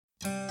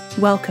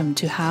Welcome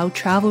to How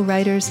Travel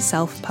Writers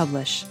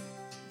Self-Publish.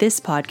 This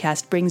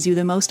podcast brings you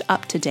the most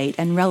up-to-date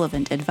and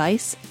relevant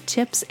advice,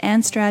 tips,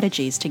 and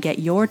strategies to get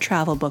your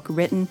travel book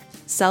written,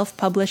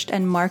 self-published,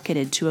 and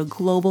marketed to a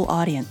global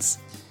audience.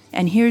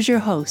 And here's your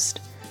host,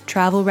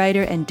 travel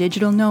writer and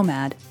digital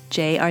nomad,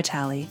 Jay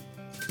Artali.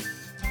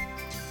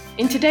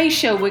 In today's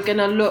show, we're going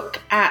to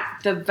look at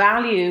the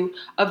value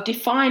of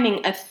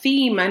defining a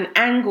theme and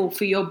angle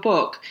for your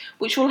book,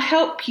 which will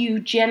help you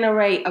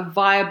generate a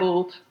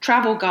viable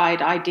travel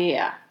guide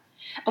idea.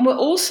 And we'll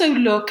also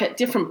look at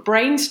different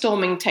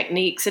brainstorming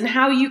techniques and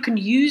how you can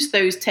use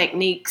those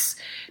techniques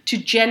to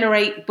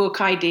generate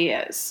book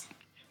ideas.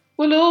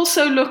 We'll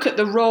also look at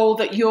the role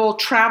that your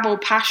travel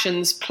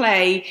passions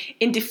play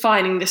in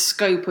defining the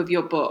scope of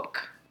your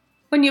book.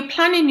 When you're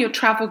planning your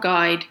travel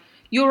guide,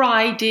 your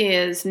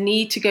ideas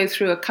need to go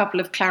through a couple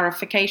of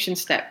clarification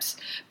steps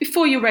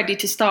before you're ready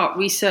to start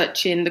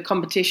researching the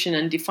competition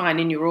and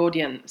defining your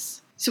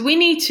audience. So we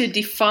need to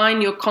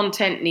define your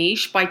content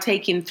niche by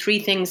taking three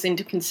things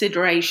into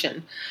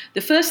consideration.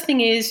 The first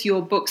thing is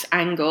your book's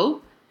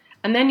angle,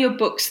 and then your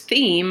book's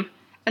theme,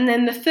 and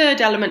then the third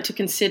element to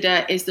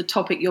consider is the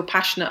topic you're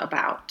passionate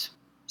about.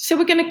 So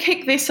we're going to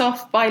kick this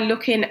off by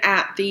looking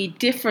at the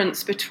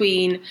difference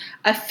between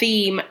a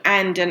theme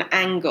and an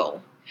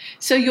angle.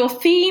 So your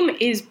theme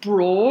is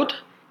broad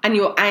and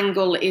your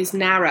angle is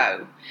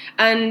narrow.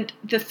 And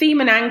the theme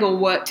and angle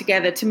work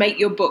together to make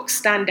your book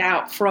stand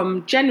out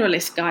from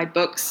generalist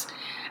guidebooks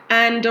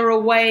and are a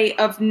way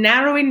of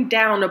narrowing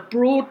down a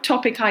broad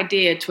topic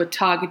idea to a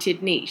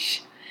targeted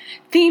niche.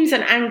 Themes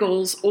and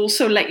angles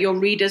also let your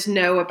readers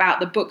know about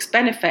the book's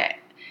benefit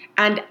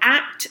and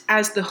act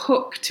as the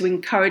hook to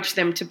encourage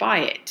them to buy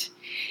it.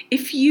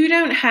 If you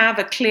don't have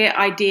a clear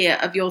idea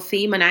of your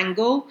theme and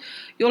angle,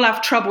 you'll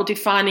have trouble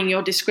defining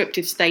your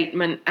descriptive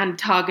statement and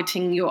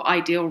targeting your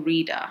ideal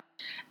reader.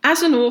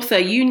 As an author,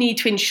 you need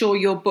to ensure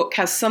your book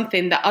has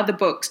something that other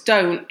books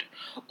don't,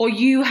 or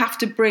you have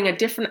to bring a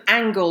different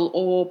angle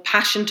or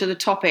passion to the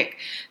topic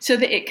so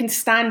that it can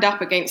stand up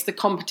against the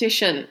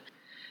competition.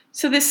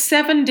 So there's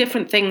 7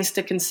 different things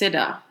to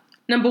consider.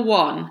 Number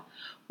 1,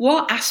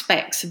 what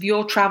aspects of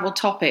your travel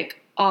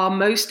topic are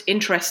most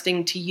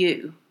interesting to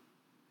you?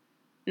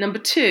 Number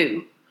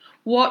 2,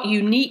 what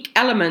unique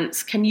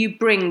elements can you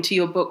bring to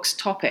your book's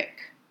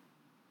topic?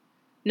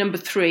 Number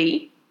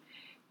 3,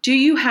 do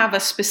you have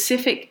a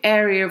specific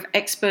area of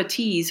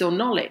expertise or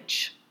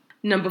knowledge?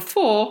 Number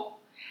 4,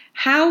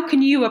 how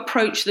can you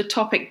approach the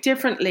topic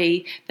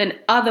differently than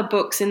other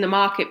books in the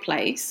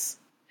marketplace?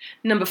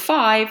 Number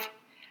 5,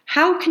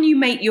 how can you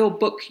make your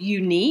book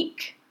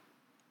unique?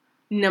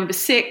 Number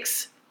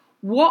 6,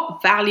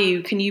 what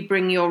value can you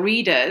bring your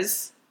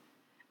readers?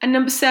 And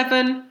number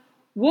 7,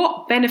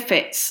 what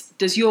benefits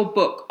does your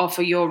book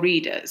offer your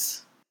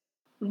readers?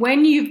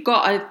 When you've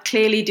got a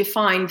clearly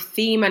defined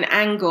theme and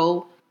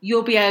angle,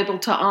 you'll be able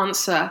to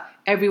answer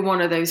every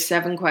one of those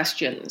 7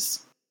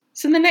 questions.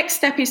 So the next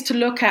step is to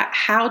look at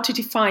how to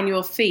define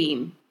your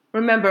theme.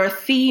 Remember, a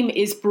theme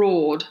is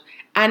broad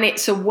and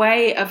it's a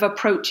way of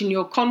approaching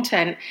your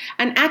content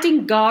and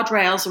adding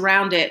guardrails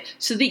around it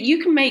so that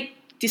you can make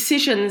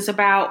decisions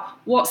about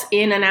what's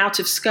in and out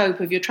of scope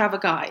of your travel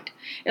guide.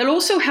 It'll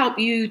also help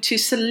you to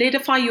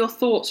solidify your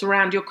thoughts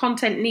around your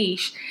content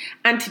niche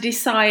and to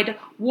decide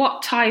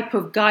what type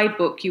of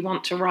guidebook you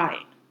want to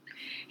write.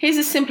 Here's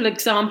a simple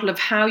example of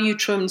how you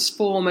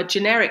transform a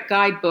generic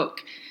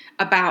guidebook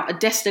about a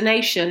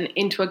destination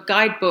into a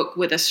guidebook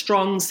with a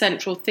strong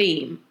central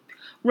theme.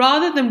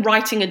 Rather than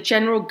writing a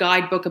general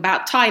guidebook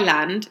about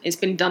Thailand, it's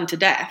been done to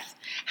death,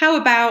 how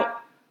about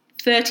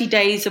 30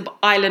 days of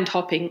island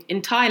hopping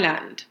in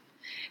Thailand?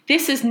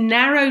 This has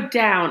narrowed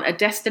down a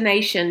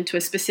destination to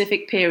a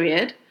specific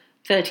period,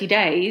 30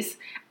 days,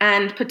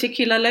 and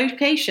particular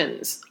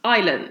locations,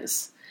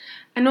 islands.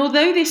 And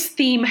although this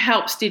theme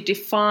helps to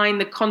define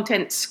the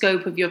content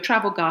scope of your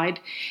travel guide,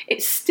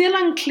 it's still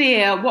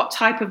unclear what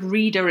type of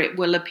reader it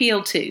will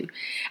appeal to.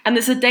 And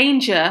there's a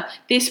danger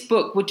this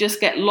book would just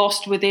get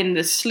lost within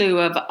the slew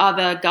of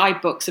other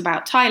guidebooks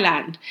about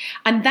Thailand.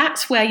 And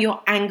that's where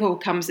your angle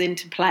comes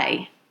into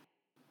play.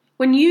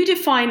 When you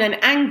define an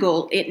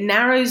angle, it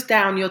narrows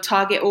down your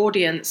target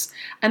audience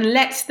and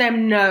lets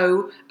them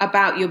know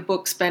about your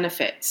book's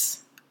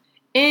benefits.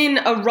 In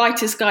A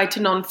Writer's Guide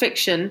to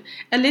Nonfiction,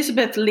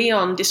 Elizabeth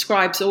Leon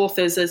describes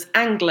authors as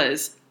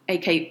anglers,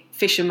 aka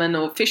fishermen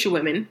or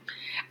fisherwomen,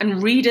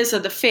 and readers are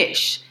the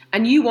fish,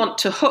 and you want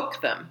to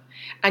hook them,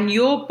 and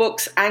your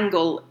book's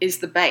angle is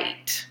the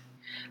bait.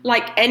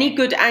 Like any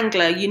good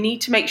angler, you need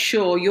to make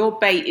sure your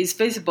bait is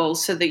visible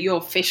so that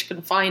your fish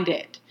can find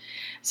it.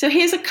 So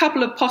here's a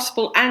couple of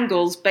possible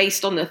angles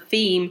based on the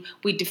theme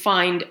we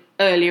defined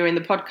earlier in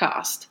the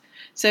podcast.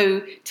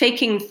 So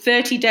taking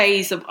 30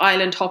 days of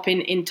island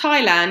hopping in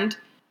Thailand,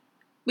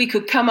 we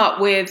could come up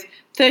with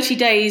 30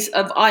 days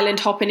of island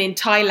hopping in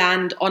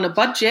Thailand on a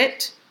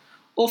budget,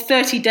 or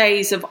 30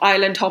 days of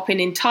island hopping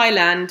in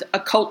Thailand, a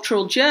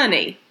cultural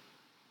journey.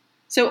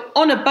 So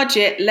on a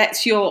budget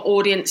lets your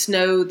audience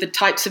know the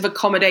types of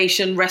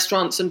accommodation,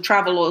 restaurants and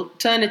travel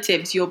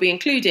alternatives you'll be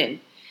including.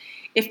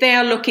 If they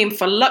are looking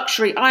for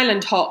luxury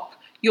island hop,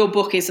 your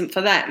book isn't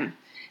for them.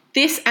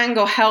 This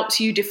angle helps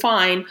you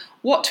define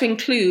what to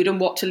include and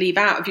what to leave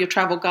out of your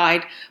travel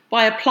guide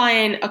by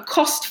applying a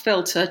cost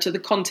filter to the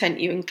content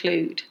you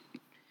include.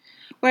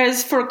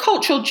 Whereas for a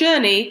cultural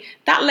journey,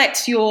 that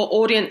lets your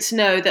audience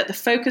know that the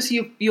focus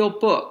of your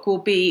book will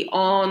be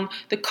on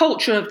the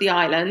culture of the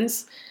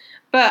islands.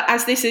 But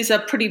as this is a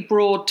pretty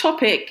broad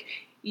topic,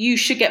 you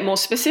should get more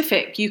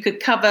specific. You could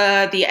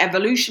cover the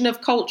evolution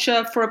of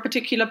culture for a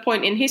particular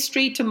point in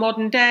history to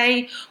modern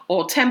day,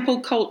 or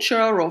temple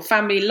culture, or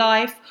family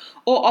life,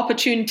 or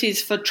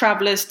opportunities for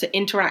travelers to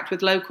interact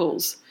with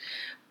locals.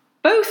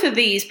 Both of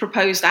these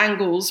proposed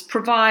angles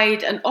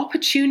provide an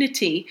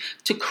opportunity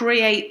to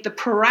create the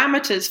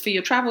parameters for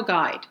your travel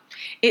guide.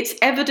 It's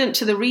evident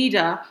to the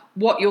reader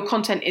what your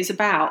content is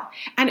about,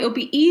 and it'll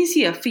be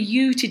easier for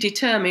you to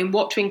determine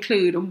what to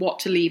include and what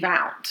to leave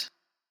out.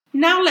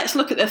 Now let's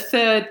look at the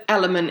third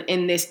element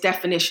in this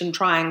definition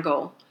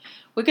triangle.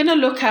 We're going to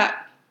look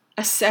at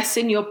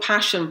assessing your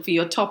passion for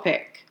your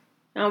topic.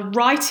 Now,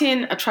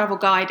 writing a travel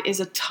guide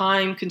is a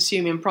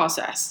time-consuming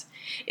process.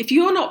 If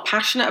you're not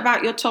passionate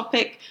about your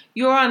topic,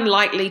 you're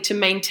unlikely to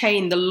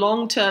maintain the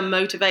long-term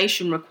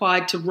motivation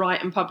required to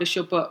write and publish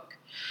your book.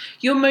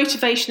 Your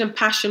motivation and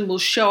passion will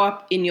show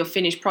up in your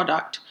finished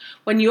product.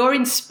 When you're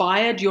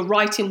inspired, your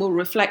writing will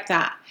reflect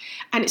that.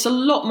 And it's a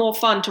lot more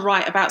fun to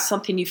write about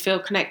something you feel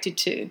connected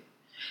to.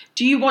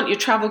 Do you want your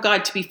travel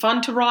guide to be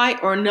fun to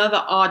write, or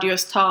another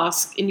arduous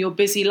task in your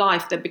busy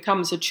life that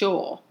becomes a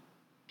chore?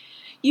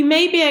 You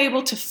may be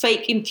able to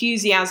fake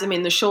enthusiasm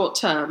in the short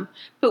term,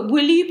 but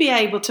will you be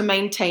able to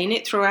maintain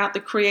it throughout the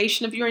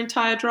creation of your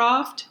entire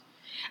draft?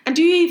 And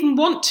do you even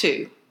want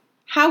to?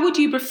 How would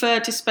you prefer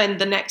to spend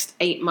the next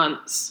 8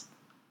 months?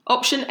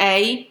 Option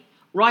A,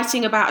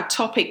 writing about a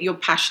topic you're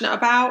passionate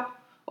about,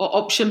 or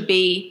option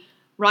B,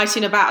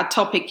 writing about a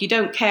topic you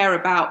don't care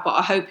about but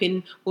are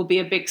hoping will be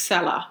a big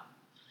seller.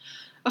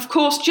 Of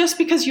course, just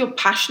because you're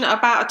passionate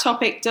about a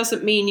topic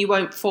doesn't mean you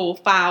won't fall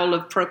foul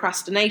of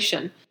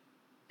procrastination.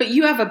 But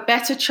you have a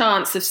better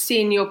chance of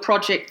seeing your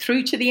project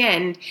through to the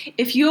end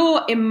if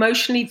you're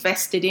emotionally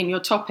vested in your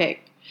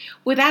topic.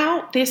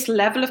 Without this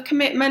level of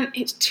commitment,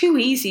 it's too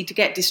easy to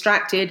get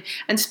distracted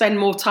and spend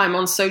more time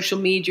on social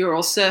media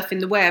or surfing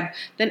the web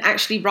than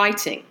actually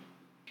writing.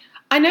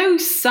 I know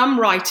some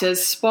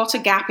writers spot a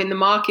gap in the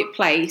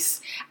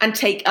marketplace and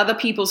take other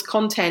people's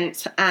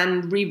content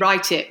and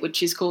rewrite it,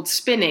 which is called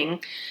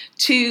spinning,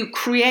 to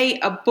create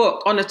a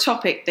book on a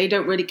topic they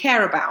don't really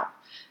care about.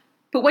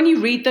 But when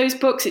you read those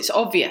books, it's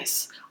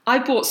obvious. I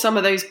bought some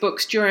of those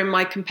books during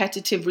my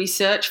competitive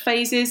research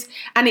phases,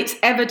 and it's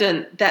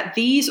evident that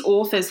these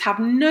authors have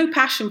no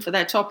passion for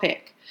their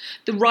topic.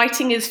 The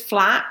writing is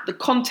flat, the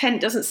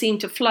content doesn't seem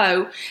to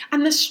flow,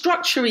 and the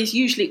structure is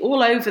usually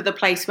all over the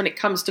place when it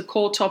comes to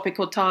core topic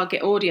or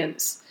target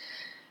audience.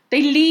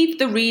 They leave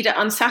the reader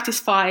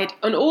unsatisfied,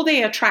 and all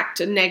they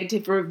attract are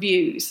negative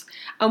reviews.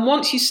 And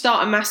once you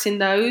start amassing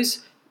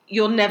those,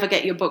 you'll never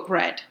get your book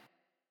read.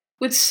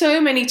 With so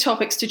many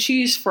topics to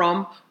choose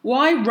from,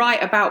 why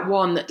write about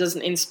one that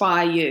doesn't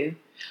inspire you?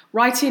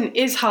 Writing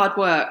is hard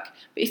work,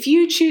 but if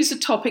you choose a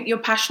topic you're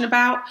passionate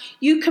about,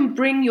 you can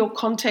bring your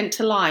content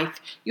to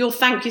life. You'll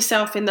thank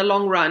yourself in the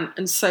long run,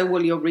 and so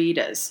will your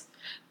readers.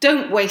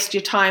 Don't waste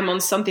your time on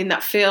something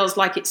that feels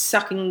like it's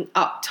sucking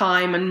up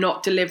time and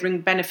not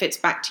delivering benefits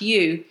back to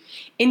you.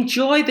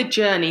 Enjoy the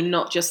journey,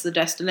 not just the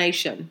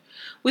destination.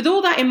 With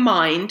all that in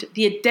mind,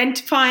 the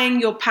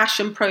identifying your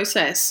passion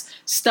process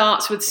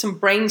starts with some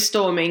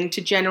brainstorming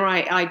to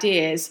generate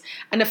ideas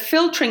and a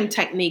filtering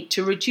technique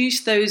to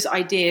reduce those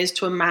ideas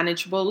to a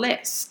manageable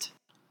list.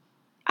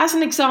 As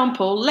an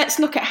example, let's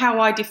look at how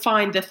I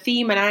defined the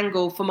theme and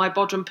angle for my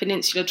Bodrum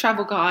Peninsula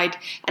travel guide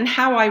and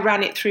how I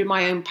ran it through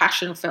my own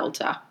passion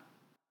filter.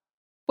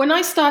 When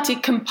I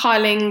started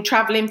compiling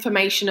travel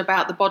information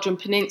about the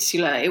Bodrum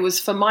Peninsula, it was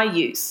for my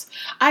use.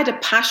 I had a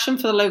passion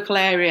for the local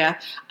area,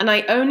 and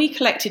I only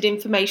collected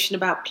information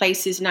about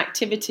places and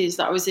activities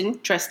that I was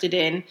interested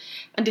in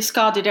and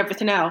discarded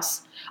everything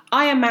else.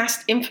 I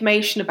amassed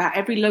information about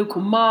every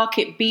local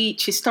market,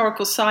 beach,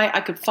 historical site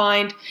I could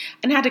find,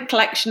 and had a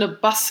collection of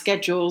bus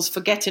schedules for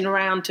getting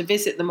around to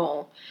visit them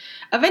all.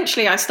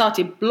 Eventually, I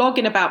started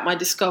blogging about my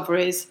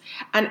discoveries,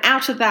 and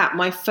out of that,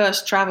 my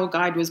first travel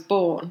guide was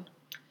born.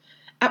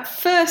 At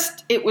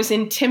first, it was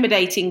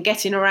intimidating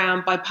getting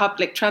around by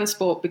public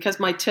transport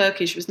because my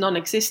Turkish was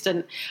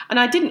non-existent and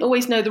I didn't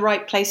always know the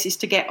right places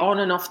to get on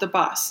and off the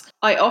bus.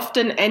 I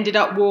often ended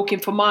up walking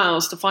for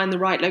miles to find the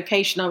right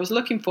location I was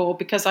looking for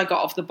because I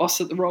got off the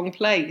bus at the wrong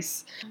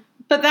place.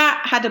 But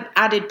that had an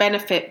added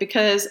benefit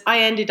because I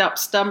ended up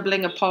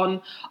stumbling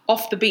upon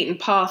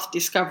off-the-beaten-path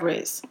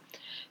discoveries.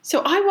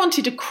 So I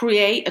wanted to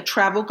create a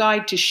travel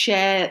guide to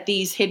share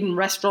these hidden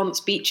restaurants,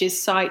 beaches,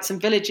 sites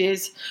and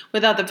villages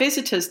with other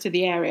visitors to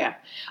the area.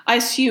 I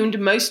assumed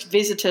most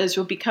visitors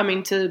would be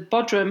coming to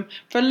Bodrum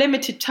for a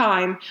limited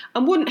time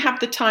and wouldn't have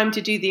the time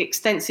to do the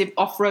extensive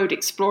off-road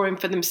exploring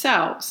for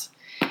themselves.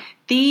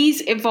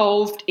 These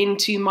evolved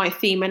into my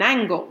theme and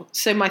angle.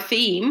 So my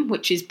theme,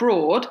 which is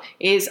broad,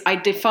 is I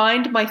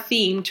defined my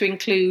theme to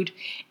include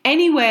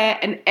anywhere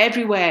and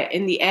everywhere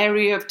in the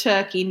area of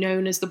Turkey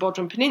known as the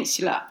Bodrum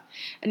Peninsula.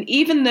 And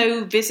even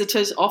though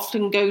visitors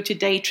often go to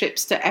day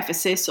trips to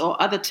Ephesus or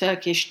other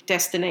Turkish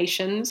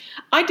destinations,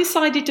 I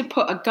decided to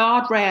put a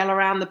guardrail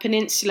around the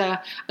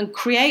peninsula and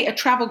create a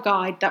travel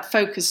guide that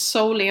focused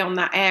solely on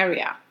that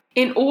area.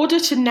 In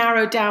order to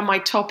narrow down my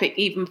topic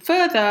even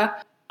further,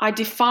 I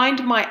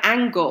defined my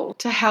angle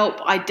to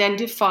help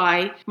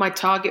identify my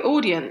target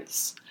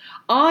audience.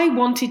 I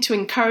wanted to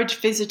encourage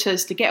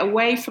visitors to get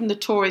away from the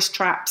tourist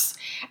traps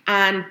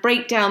and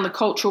break down the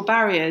cultural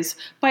barriers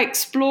by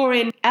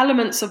exploring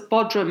elements of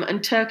Bodrum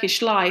and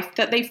Turkish life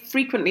that they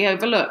frequently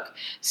overlook.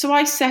 So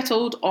I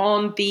settled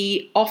on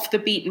the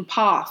off-the-beaten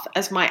path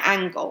as my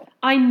angle.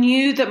 I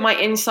knew that my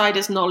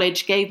insider's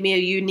knowledge gave me a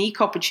unique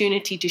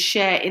opportunity to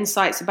share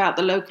insights about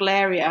the local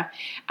area,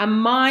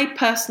 and my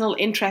personal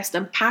interest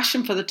and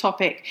passion for the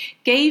topic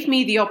gave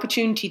me the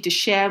opportunity to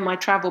share my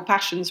travel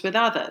passions with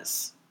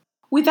others.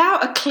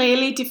 Without a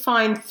clearly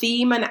defined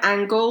theme and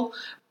angle,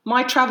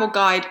 my travel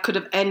guide could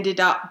have ended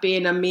up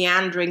being a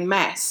meandering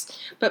mess.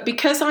 But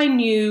because I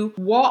knew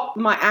what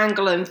my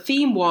angle and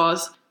theme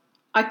was,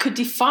 I could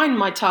define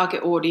my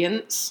target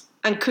audience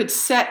and could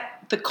set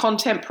the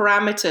content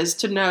parameters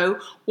to know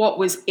what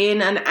was in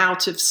and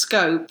out of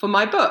scope for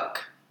my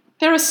book.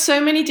 There are so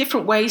many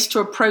different ways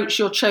to approach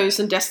your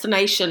chosen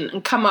destination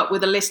and come up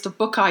with a list of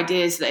book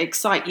ideas that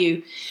excite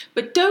you.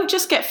 But don't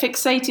just get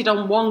fixated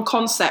on one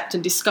concept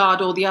and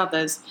discard all the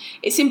others.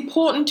 It's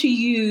important to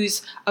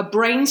use a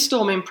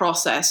brainstorming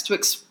process to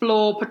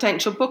explore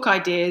potential book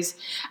ideas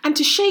and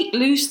to shake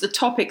loose the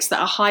topics that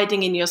are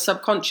hiding in your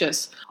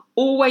subconscious,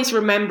 always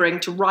remembering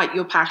to write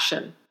your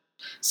passion.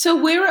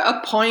 So we're at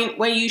a point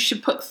where you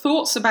should put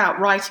thoughts about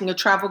writing a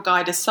travel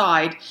guide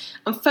aside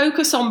and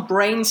focus on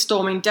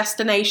brainstorming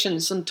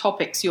destinations and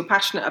topics you're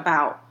passionate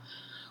about.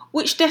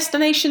 Which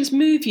destinations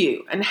move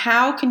you, and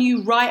how can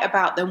you write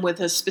about them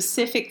with a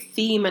specific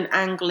theme and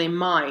angle in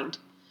mind?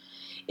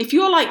 If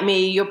you're like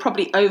me, you're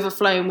probably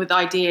overflowing with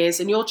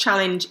ideas, and your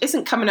challenge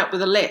isn't coming up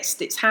with a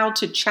list, it's how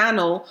to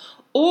channel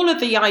all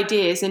of the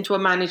ideas into a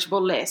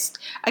manageable list,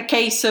 a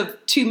case of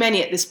too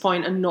many at this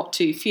point and not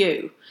too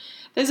few.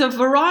 There's a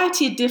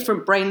variety of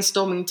different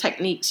brainstorming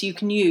techniques you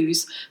can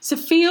use, so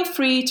feel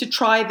free to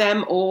try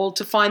them all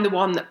to find the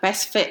one that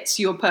best fits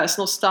your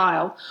personal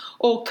style,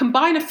 or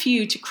combine a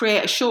few to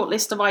create a short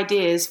list of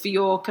ideas for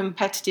your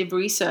competitive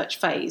research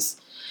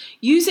phase.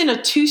 Using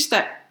a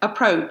two-step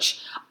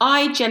approach,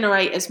 I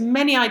generate as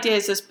many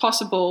ideas as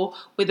possible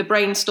with a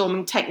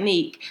brainstorming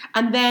technique,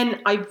 and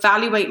then I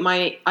evaluate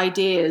my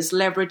ideas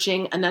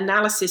leveraging an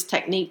analysis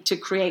technique to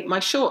create my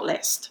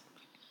shortlist.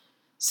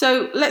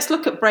 So let's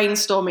look at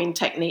brainstorming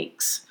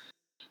techniques.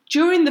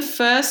 During the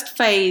first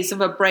phase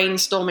of a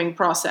brainstorming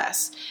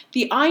process,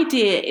 the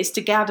idea is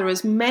to gather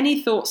as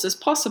many thoughts as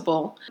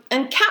possible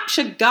and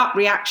capture gut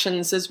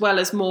reactions as well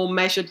as more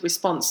measured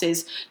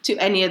responses to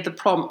any of the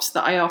prompts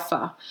that I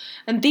offer.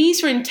 And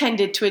these are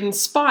intended to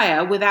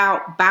inspire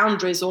without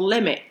boundaries or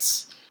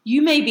limits.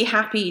 You may be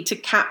happy to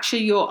capture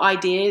your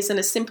ideas in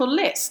a simple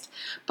list,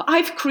 but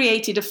I've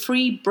created a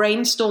free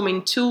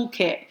brainstorming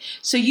toolkit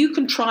so you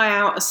can try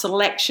out a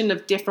selection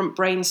of different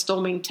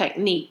brainstorming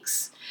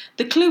techniques.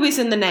 The clue is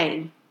in the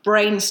name,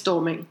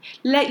 brainstorming.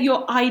 Let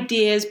your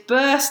ideas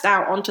burst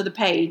out onto the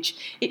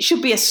page. It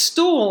should be a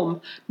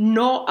storm,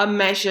 not a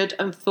measured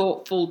and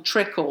thoughtful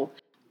trickle.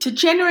 To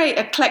generate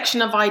a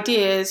collection of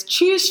ideas,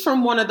 choose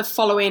from one of the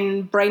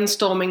following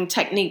brainstorming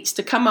techniques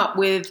to come up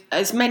with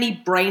as many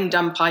brain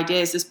dump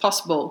ideas as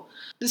possible.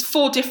 There's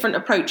 4 different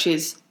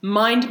approaches: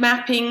 mind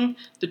mapping,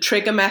 the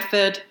trigger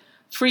method,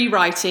 free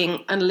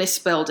writing, and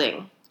list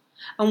building.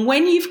 And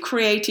when you've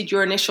created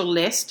your initial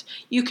list,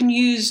 you can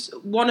use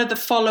one of the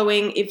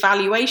following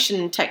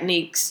evaluation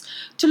techniques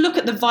to look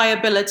at the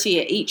viability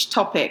at each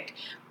topic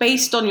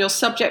based on your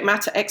subject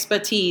matter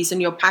expertise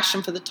and your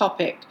passion for the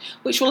topic,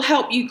 which will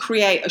help you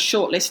create a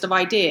short list of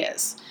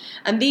ideas.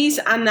 And these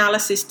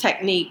analysis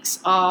techniques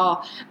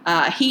are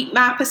a heat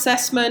map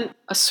assessment,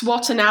 a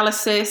SWOT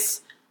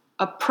analysis,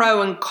 a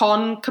pro and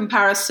con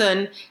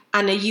comparison,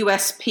 and a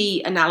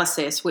USP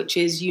analysis, which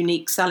is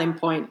unique selling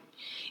point.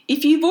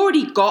 If you've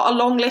already got a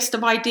long list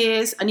of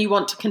ideas and you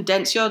want to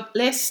condense your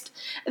list,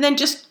 then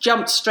just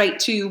jump straight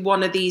to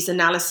one of these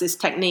analysis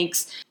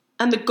techniques.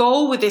 And the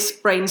goal with this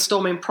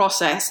brainstorming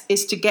process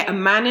is to get a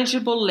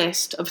manageable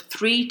list of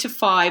 3 to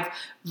 5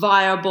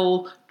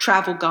 viable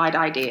travel guide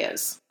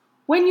ideas.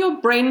 When you're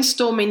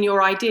brainstorming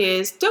your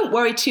ideas, don't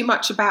worry too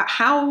much about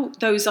how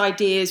those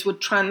ideas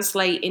would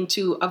translate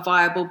into a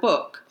viable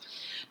book.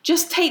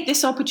 Just take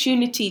this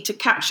opportunity to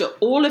capture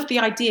all of the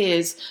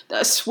ideas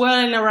that are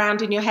swirling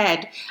around in your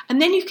head,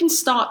 and then you can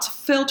start to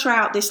filter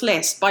out this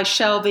list by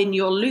shelving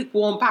your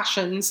lukewarm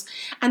passions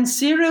and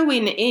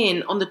zeroing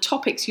in on the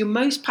topics you're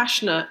most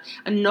passionate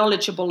and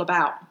knowledgeable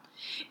about.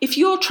 If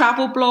your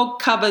travel blog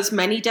covers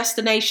many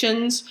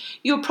destinations,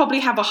 you'll probably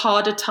have a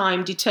harder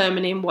time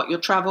determining what your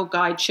travel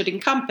guide should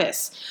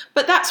encompass.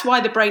 But that's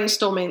why the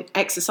brainstorming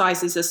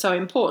exercises are so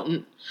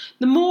important.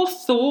 The more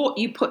thought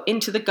you put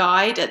into the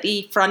guide at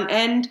the front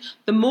end,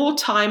 the more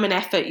time and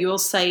effort you'll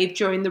save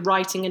during the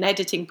writing and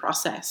editing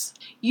process.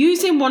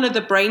 Using one of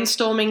the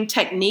brainstorming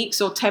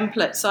techniques or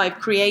templates I've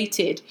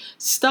created,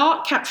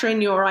 start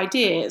capturing your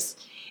ideas.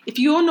 If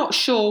you're not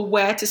sure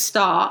where to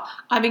start,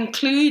 I've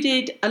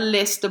included a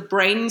list of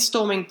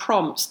brainstorming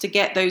prompts to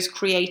get those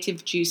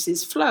creative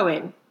juices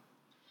flowing.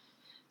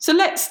 So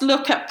let's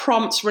look at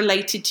prompts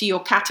related to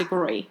your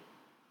category.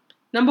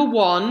 Number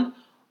 1,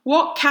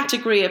 what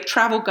category of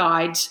travel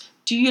guides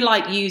do you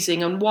like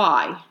using and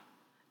why?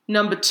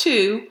 Number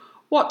 2,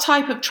 what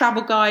type of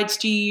travel guides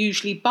do you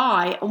usually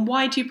buy and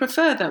why do you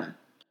prefer them?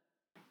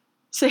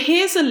 So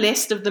here's a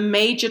list of the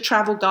major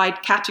travel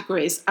guide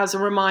categories as a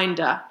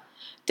reminder.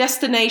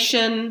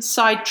 Destination,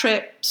 side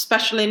trip,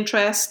 special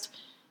interest,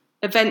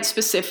 event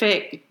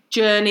specific,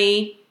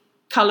 journey,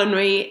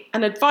 culinary,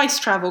 and advice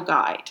travel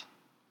guide.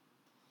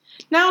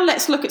 Now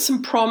let's look at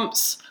some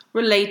prompts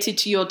related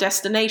to your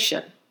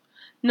destination.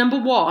 Number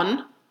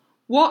 1,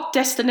 what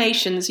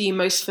destinations are you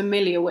most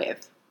familiar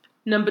with?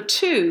 Number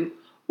 2,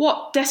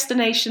 what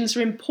destinations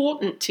are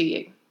important to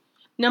you?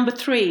 Number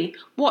 3,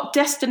 what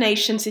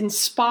destinations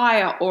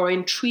inspire or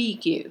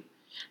intrigue you?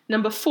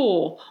 Number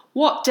 4,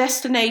 what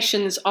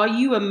destinations are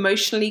you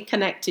emotionally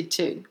connected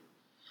to?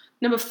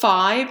 Number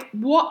 5,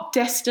 what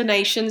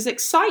destinations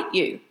excite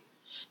you?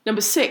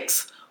 Number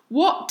 6,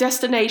 what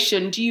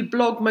destination do you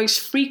blog most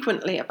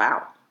frequently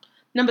about?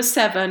 Number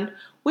 7,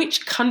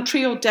 which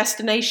country or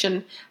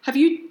destination have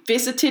you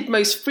visited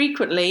most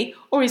frequently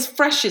or is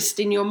freshest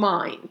in your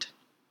mind?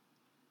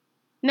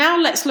 Now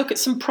let's look at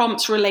some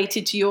prompts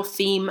related to your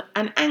theme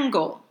and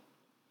angle.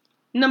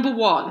 Number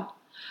 1,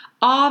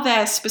 are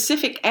there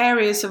specific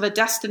areas of a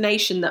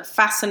destination that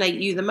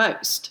fascinate you the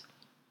most?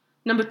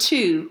 Number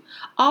 2,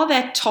 are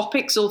there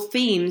topics or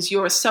themes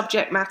you're a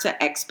subject matter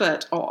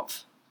expert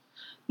of?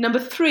 Number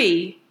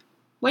 3,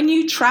 when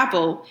you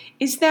travel,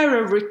 is there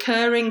a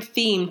recurring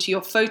theme to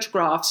your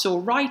photographs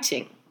or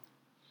writing?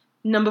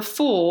 Number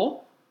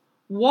 4,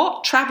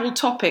 what travel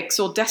topics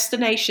or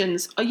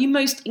destinations are you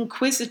most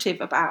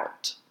inquisitive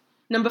about?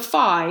 Number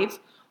 5,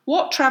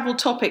 what travel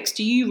topics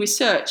do you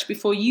research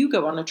before you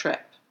go on a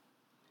trip?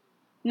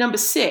 Number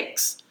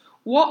 6,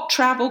 what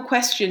travel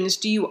questions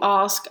do you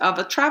ask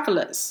other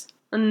travelers?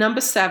 And number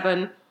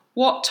 7,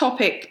 what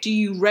topic do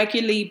you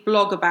regularly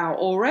blog about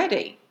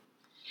already?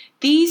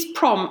 These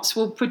prompts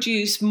will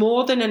produce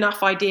more than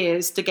enough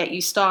ideas to get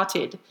you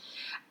started,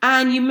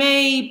 and you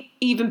may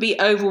even be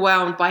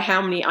overwhelmed by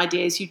how many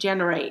ideas you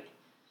generate.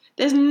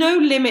 There's no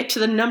limit to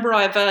the number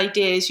of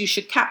ideas you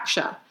should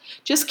capture.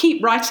 Just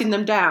keep writing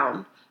them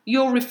down.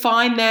 You'll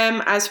refine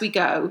them as we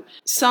go.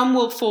 Some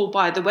will fall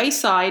by the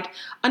wayside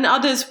and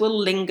others will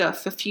linger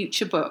for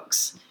future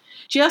books.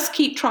 Just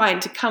keep trying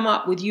to come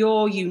up with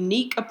your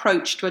unique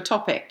approach to a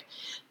topic.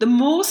 The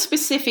more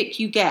specific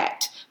you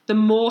get, the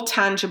more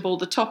tangible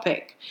the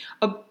topic.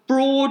 A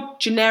broad,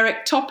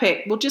 generic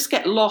topic will just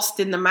get lost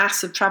in the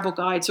mass of travel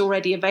guides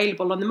already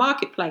available on the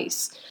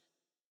marketplace.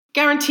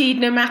 Guaranteed,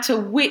 no matter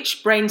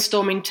which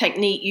brainstorming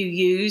technique you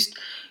used,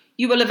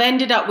 you will have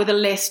ended up with a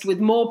list with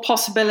more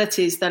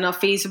possibilities than are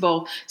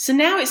feasible. So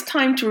now it's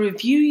time to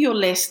review your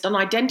list and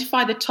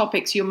identify the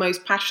topics you're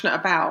most passionate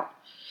about.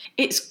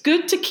 It's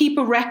good to keep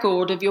a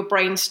record of your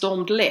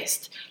brainstormed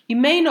list. You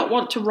may not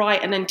want to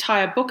write an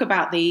entire book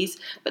about these,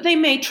 but they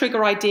may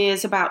trigger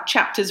ideas about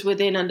chapters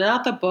within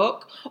another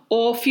book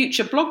or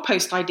future blog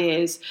post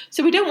ideas,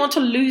 so we don't want to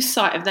lose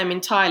sight of them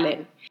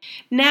entirely.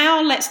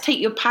 Now let's take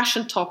your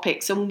passion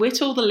topics and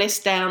whittle the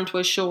list down to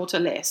a shorter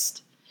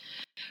list.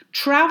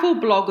 Travel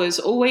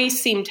bloggers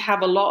always seem to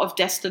have a lot of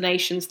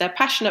destinations they're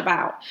passionate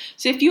about.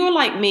 So if you're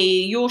like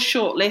me, your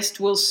short list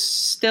will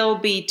still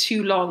be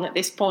too long at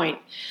this point.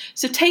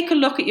 So take a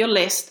look at your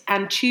list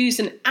and choose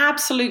an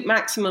absolute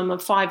maximum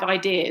of 5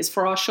 ideas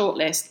for our short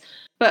list,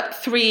 but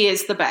 3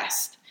 is the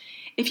best.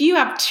 If you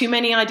have too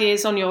many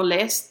ideas on your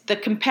list, the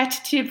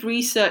competitive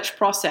research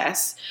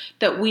process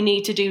that we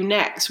need to do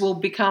next will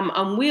become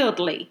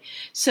unwieldy.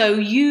 So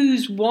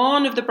use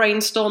one of the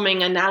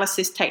brainstorming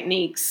analysis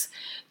techniques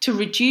to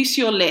reduce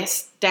your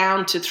list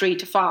down to 3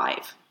 to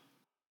 5.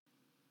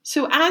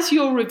 So as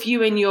you're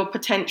reviewing your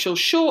potential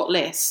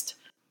shortlist,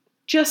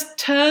 just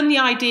turn the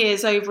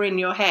ideas over in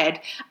your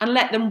head and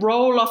let them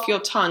roll off your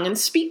tongue and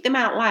speak them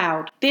out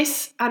loud.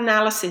 This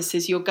analysis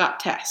is your gut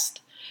test.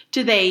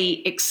 Do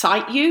they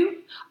excite you?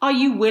 Are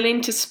you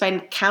willing to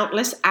spend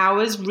countless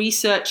hours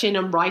researching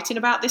and writing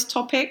about this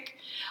topic?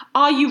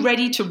 Are you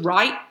ready to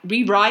write,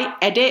 rewrite,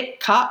 edit,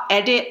 cut,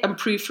 edit, and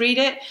proofread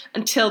it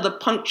until the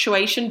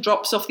punctuation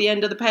drops off the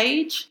end of the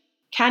page?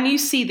 Can you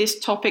see this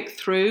topic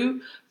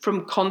through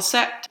from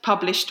concept to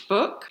published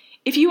book?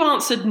 If you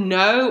answered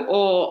no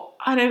or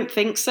I don't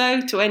think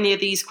so to any of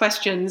these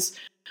questions,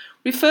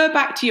 refer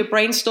back to your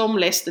brainstorm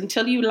list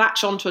until you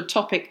latch onto a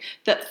topic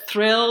that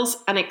thrills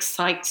and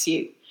excites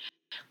you.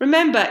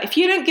 Remember, if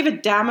you don't give a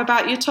damn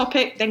about your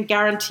topic, then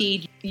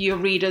guaranteed your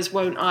readers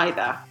won't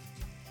either.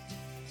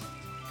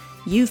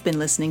 You've been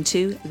listening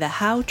to the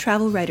How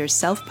Travel Writers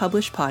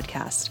Self-Publish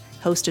podcast,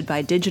 hosted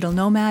by digital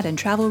nomad and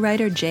travel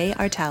writer Jay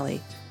Artali.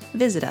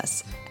 Visit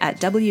us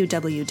at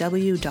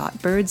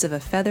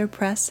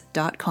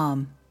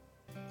www.birdsofaFeatherpress.com.